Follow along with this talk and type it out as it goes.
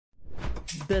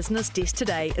Business Desk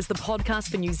Today is the podcast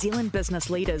for New Zealand business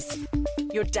leaders.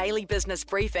 Your daily business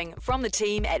briefing from the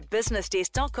team at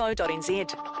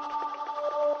businessdesk.co.nz.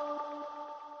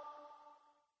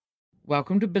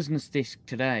 Welcome to Business Desk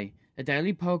Today, a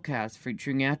daily podcast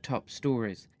featuring our top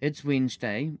stories. It's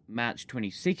Wednesday, March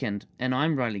 22nd, and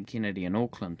I'm Riley Kennedy in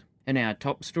Auckland. In our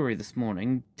top story this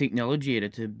morning, technology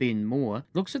editor Ben Moore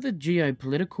looks at the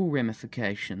geopolitical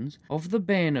ramifications of the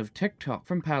ban of TikTok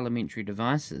from parliamentary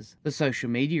devices. The social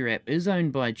media app is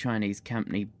owned by Chinese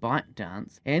company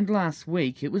ByteDance, and last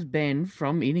week it was banned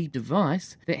from any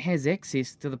device that has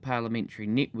access to the parliamentary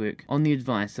network on the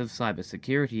advice of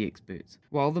cybersecurity experts.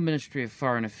 While the Ministry of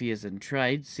Foreign Affairs and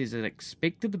Trade says it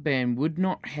expected the ban would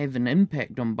not have an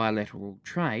impact on bilateral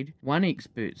trade, one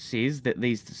expert says that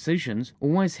these decisions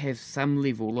always have some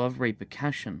level of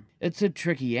repercussion. It's a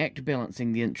tricky act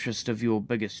balancing the interest of your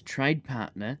biggest trade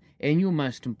partner and your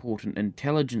most important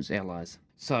intelligence allies.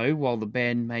 So, while the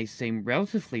ban may seem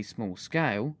relatively small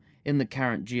scale, in the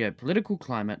current geopolitical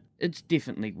climate, it's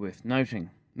definitely worth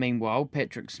noting. Meanwhile,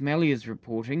 Patrick Smelly is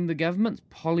reporting the government's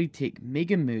Polytech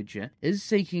mega merger is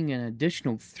seeking an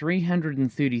additional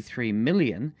 $333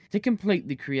 million to complete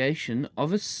the creation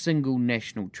of a single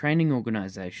national training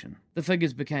organisation. The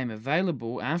figures became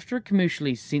available after a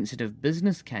commercially sensitive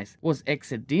business case was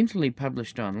accidentally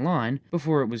published online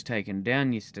before it was taken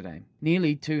down yesterday.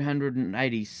 Nearly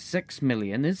 $286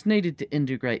 million is needed to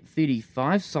integrate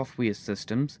 35 software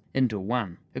systems into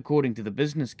one. According to the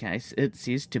business case, it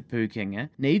says Te Pūkenga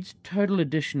needs total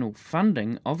additional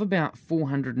funding of about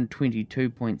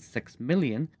 $422.6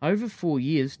 million over 4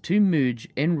 years to merge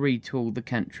and retool the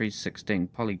country's 16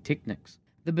 polytechnics.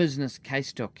 The business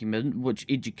case document, which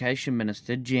Education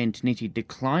Minister Jan Tinetti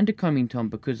declined to comment on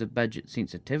because of budget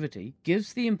sensitivity,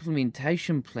 gives the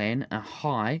implementation plan a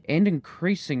high and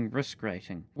increasing risk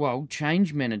rating, while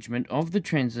change management of the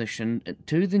transition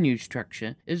to the new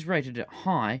structure is rated at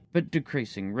high but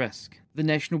decreasing risk. The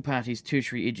National Party's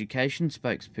tertiary education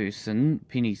spokesperson,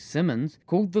 Penny Simmons,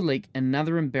 called the leak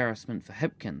another embarrassment for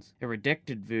Hipkins. A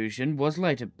redacted version was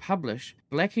later published,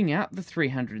 blacking out the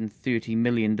 $330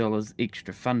 million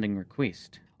extra funding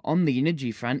request. On the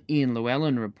energy front, Ian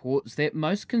Llewellyn reports that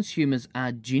most consumers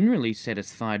are generally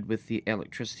satisfied with the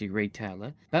electricity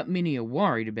retailer, but many are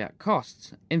worried about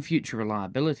costs and future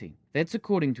reliability. That's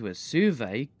according to a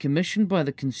survey commissioned by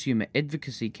the Consumer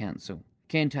Advocacy Council.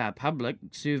 Kantar Public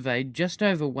surveyed just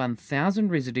over 1,000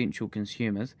 residential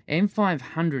consumers and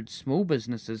 500 small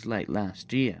businesses late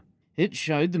last year. It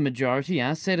showed the majority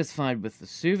are satisfied with the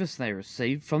service they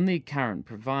received from their current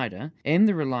provider and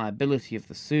the reliability of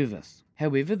the service.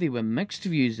 However, there were mixed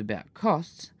views about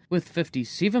costs, with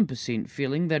 57%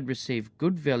 feeling they'd received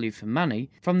good value for money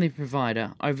from their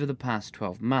provider over the past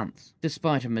 12 months.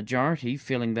 Despite a majority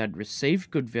feeling they'd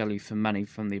received good value for money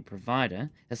from their provider,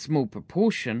 a small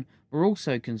proportion were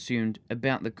also concerned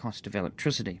about the cost of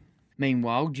electricity.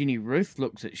 Meanwhile, Jenny Ruth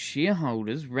looks at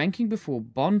shareholders ranking before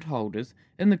bondholders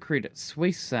in the Credit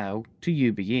Suisse sale to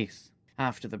UBS.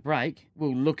 After the break,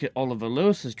 we'll look at Oliver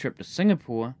Lewis's trip to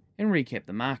Singapore and recap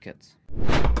the markets.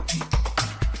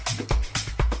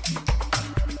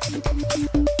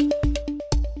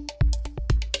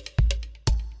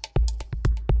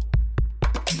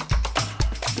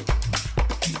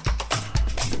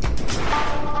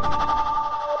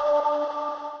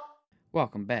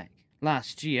 Welcome back.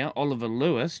 Last year, Oliver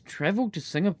Lewis travelled to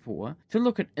Singapore to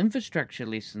look at infrastructure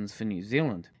lessons for New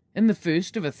Zealand. In the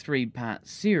first of a 3-part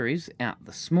series out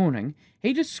this morning,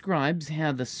 he describes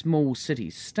how the small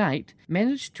city-state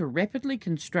managed to rapidly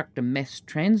construct a mass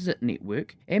transit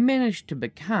network and managed to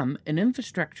become an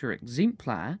infrastructure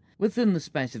exemplar within the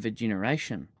space of a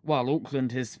generation. While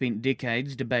Auckland has spent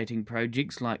decades debating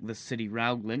projects like the City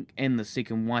Rail Link and the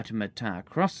second Waitemata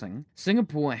crossing,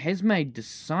 Singapore has made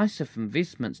decisive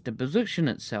investments to position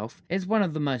itself as one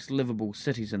of the most livable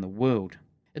cities in the world.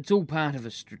 It's all part of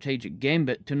a strategic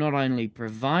gambit to not only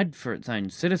provide for its own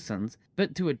citizens,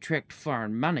 but to attract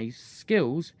foreign money,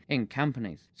 skills and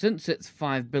companies. Since its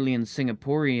 $5 billion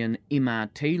Singaporean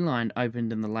MRT line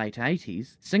opened in the late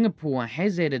 80s, Singapore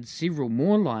has added several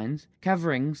more lines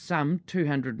covering some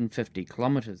 250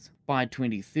 kilometres. By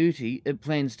 2030, it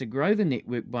plans to grow the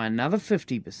network by another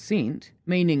 50%,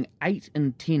 meaning 8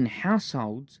 in 10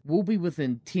 households will be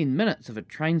within 10 minutes of a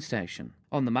train station.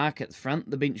 On the markets front,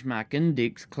 the benchmark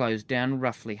index closed down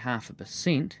roughly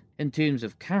 0.5%. In terms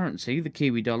of currency, the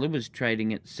Kiwi dollar was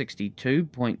trading at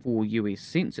 62.4 US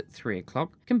cents at 3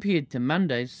 o'clock, compared to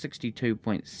Monday's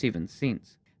 62.7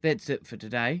 cents. That's it for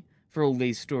today. For all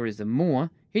these stories and more,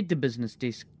 head to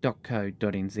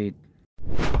businessdesk.co.nz.